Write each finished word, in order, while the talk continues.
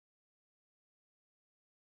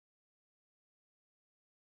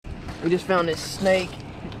We just found this snake.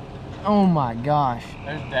 Oh my gosh.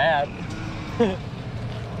 There's Dad.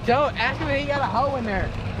 Joe, ask him if he got a hoe in there.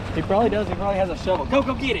 He probably does. He probably has a shovel. Go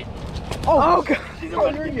get it. Oh God. You're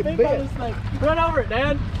gonna get bit. Run over it,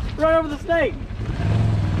 Dad. Run over the snake.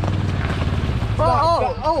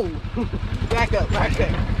 Oh. Back up. I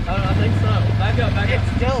think so. Back up.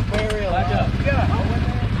 It's still very alive. Back up. You got a hoe in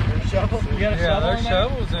there? There's shovels. You got a shovel there's in there?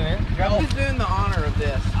 shovels in it. Who's doing the honor of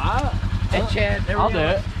this? And Chad. I'll do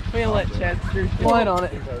it. We're gonna let Chad slide on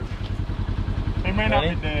it. He may not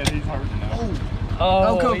be dead. He's hurting now.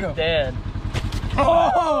 Oh, go, he's go. dead.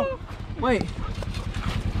 Oh! Wait.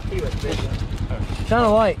 He was big. Shine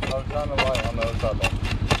a light. I was trying to light on the other side.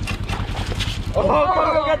 Oh,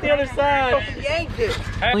 Coco got the other side. He yanked it.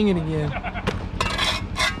 Fling it again.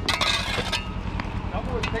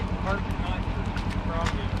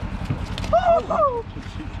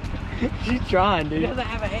 She's trying, dude. He doesn't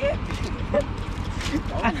have a head.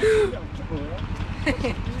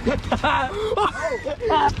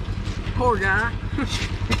 Poor guy.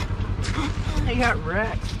 He got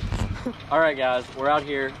wrecked. All right, guys, we're out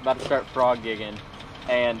here about to start frog gigging,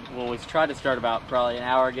 and well, we tried to start about probably an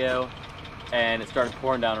hour ago, and it started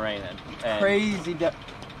pouring down raining. And Crazy.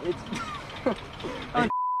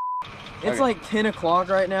 It's Okay. like 10 o'clock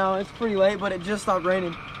right now. It's pretty late, but it just stopped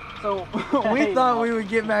raining. So we Hey, thought no. we would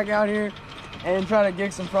get back out here and try to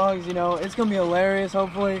gig some frogs, you know. It's gonna be hilarious,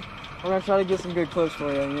 hopefully. We're gonna try to get some good clips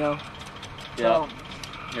for you, you know. Yeah.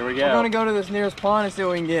 Here we go. We're gonna go to this nearest pond and see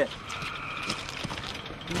what we can get.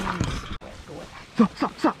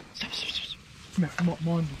 Stop. Come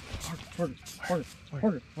on.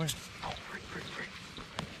 Harder.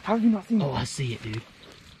 How have you not seen that? Oh, I see it, dude.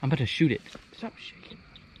 I'm about to shoot it. Stop shaking.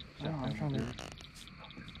 No, I'm trying to.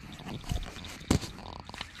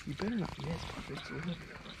 You better not miss, but it's a little bit.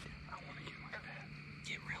 I want to get like that.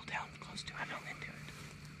 Get real down close to it. I know they do it.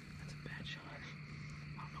 That's a bad shot. I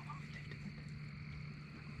don't know why we did it.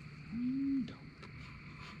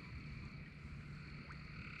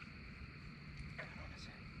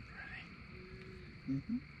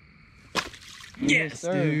 Yes,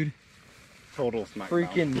 dude. Total smack.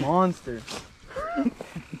 Freaking monster.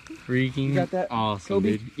 Freaking You got that, awesome,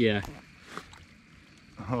 Kobe? dude. Yeah.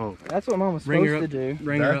 Oh, That's what Mom was Bring supposed her to up. do.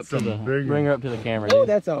 Bring her up that's to the. some big. Bring her up to the camera, Oh, dude.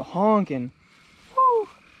 that's a honking. Woo.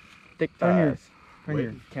 Thick Turn thighs.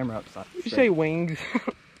 your camera upside. You say wings.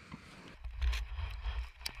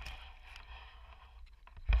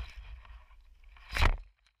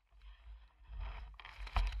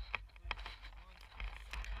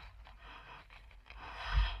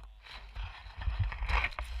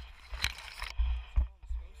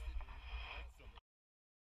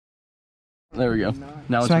 There we go.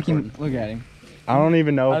 Now it's Smack him. recording. Look at him. I don't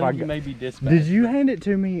even know if I I think you got. may be dispatched. Did you hand it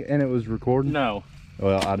to me and it was recording? No.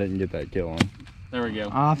 Well, I didn't get that kill on. There we go.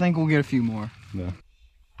 I think we'll get a few more. No.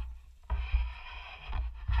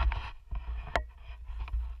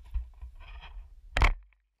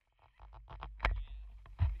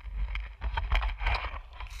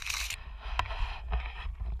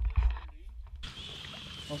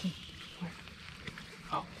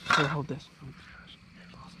 Here, hold this.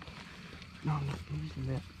 No, I'm using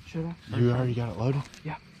that. Should I? You already got it loaded?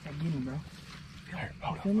 Yeah, get him, bro. Here,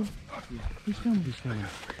 hold on. Filming? Who's filming? He's filming.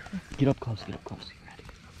 Get up close. Get up close. Ready?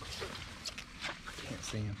 Can't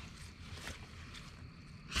see him.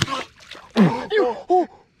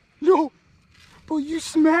 No! Bro, you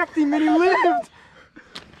smacked him and he lived!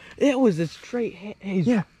 It was a straight head.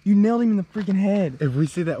 Yeah, you nailed him in the freaking head. If we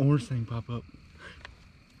see that orange thing pop up,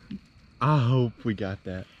 I hope we got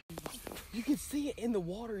that. You can see it in the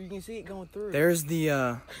water. You can see it going through. There's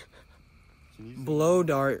the blow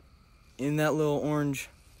dart in that little orange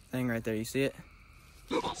thing right there. You see it?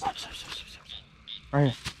 Right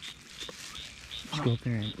here. Just go up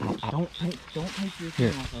there and Don't take your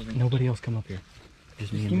Here. camera off of him. nobody else come up here.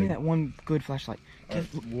 Just me Just and give me Big. that one good flashlight.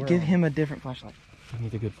 where Give am him a different flashlight. Give me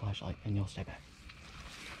the good flashlight and you'll stay back.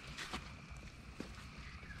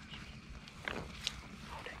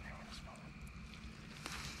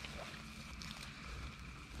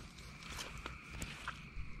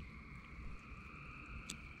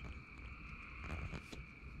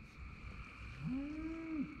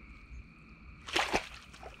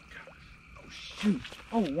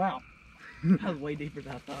 Oh wow, that was way deeper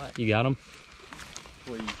than I thought. You got him?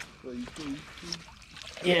 Please.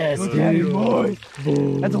 Yes, Look at him, boys.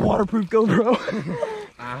 That's a waterproof GoPro.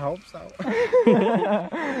 I hope so.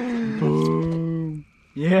 Boom.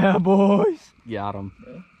 Yeah, boys. Got him.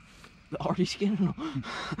 Already skinning him.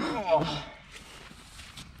 God.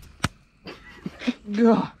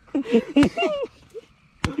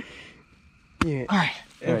 Yeah. All right.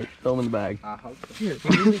 All right, throw them in the bag. I hope so. Here,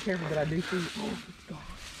 can you be careful that I do see?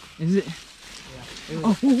 Is it? Yeah.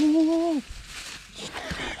 Oh, whoa, whoa, whoa.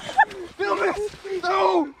 Film it!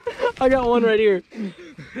 No! I got one right here.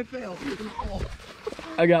 It fell.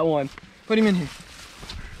 I got one. Put him in here.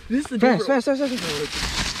 This is the Fast, fast, fast,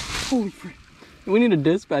 fast. Holy frick. We need to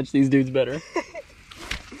dispatch these dudes better.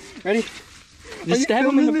 Ready? Just stab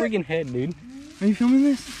them in the freaking head, dude. Are you filming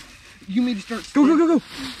this? You want me to start... Go, go, go, go!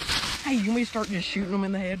 Hey, you want me to start just shooting them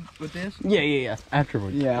in the head with this? Yeah.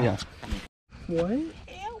 Afterwards. Yeah. What?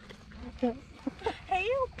 Help! Help!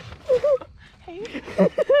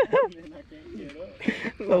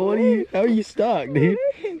 Well, what are you? How are you stuck, dude?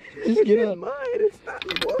 Just get up. Mine, it's not in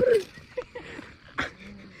the water.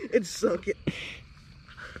 It's sunk it.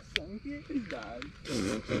 Sunk it? He's died.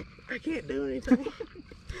 I can't do anything.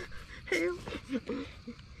 Help.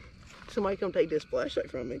 Somebody come take this flashlight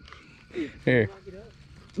from me. Here.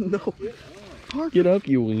 No. Get up,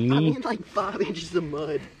 you I'm weenie. in like 5 inches of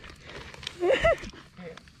mud.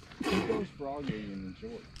 He goes frog gigging in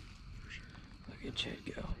short. Look at Chad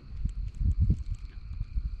go.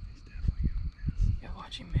 He's definitely gonna miss. Yeah,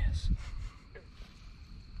 watch him miss.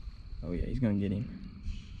 Oh yeah, he's gonna get him.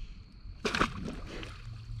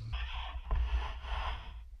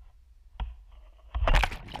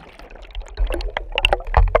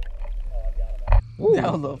 Ooh.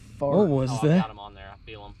 That was a fart. What was I that? got him on there. I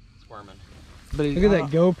feel him squirming. But Look at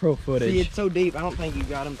that GoPro footage. See, it's so deep. I don't think you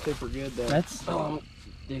got him super good though. That's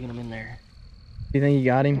digging him in there. Do you think you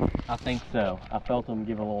got him? I think so. I felt him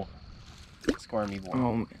give a little squirmy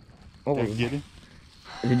voice. What Did was you get him?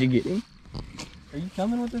 Did you get him? Are you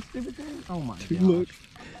coming with this stupid thing? Oh my god. Look.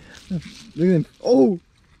 Look at him. Oh!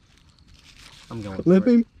 I'm going. Lip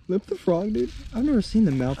him. Lip the frog, dude. I've never seen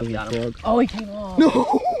the mouth of a got him. frog. Oh, he came off. No!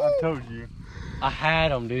 I told you. I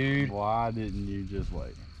had him, dude. Why didn't you just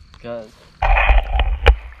wait? Cause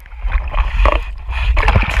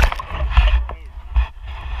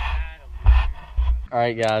all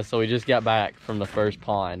right, guys. So we just got back from the first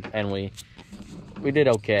pond, and we did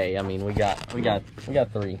okay. I mean, we got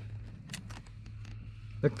 3.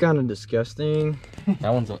 They're kind of disgusting.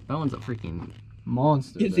 That one's a freaking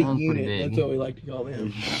Monster. It's a unit. That's what we like to call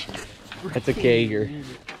them. That's a Kager.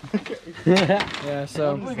 Yeah,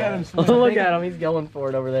 so Look at him. Look at him. He's going for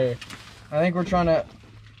it over there. I think we're trying to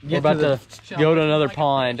We're get about to to go to another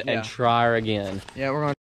pond Yeah. and try her again. Yeah,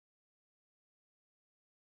 we're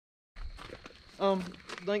going.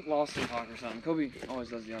 Think Lost in Talk or something. Kobe always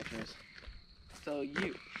does the outros. So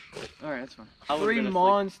you. All right, that's fine. I was 3 gonna sleep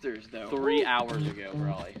monsters though. 3 hours ago,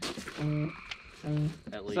 probably.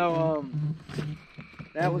 At least. So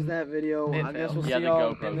that was that video. I guess we'll yeah, see the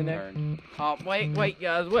y'all GoPro in the next. turned. Wait,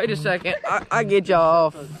 guys, wait a second. I get y'all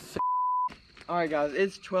off. All right, guys,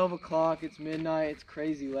 it's 12 o'clock. It's midnight. It's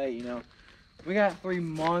crazy late, you know. We got 3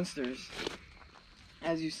 monsters,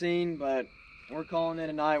 as you've seen, but we're calling it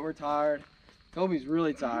a night. We're tired. Kobe's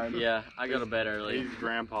really tired. Yeah, I go to bed early. He's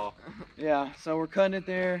grandpa. Yeah, so we're cutting it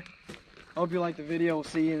there. Hope you like the video. We'll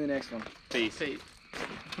see you in the next one. Peace.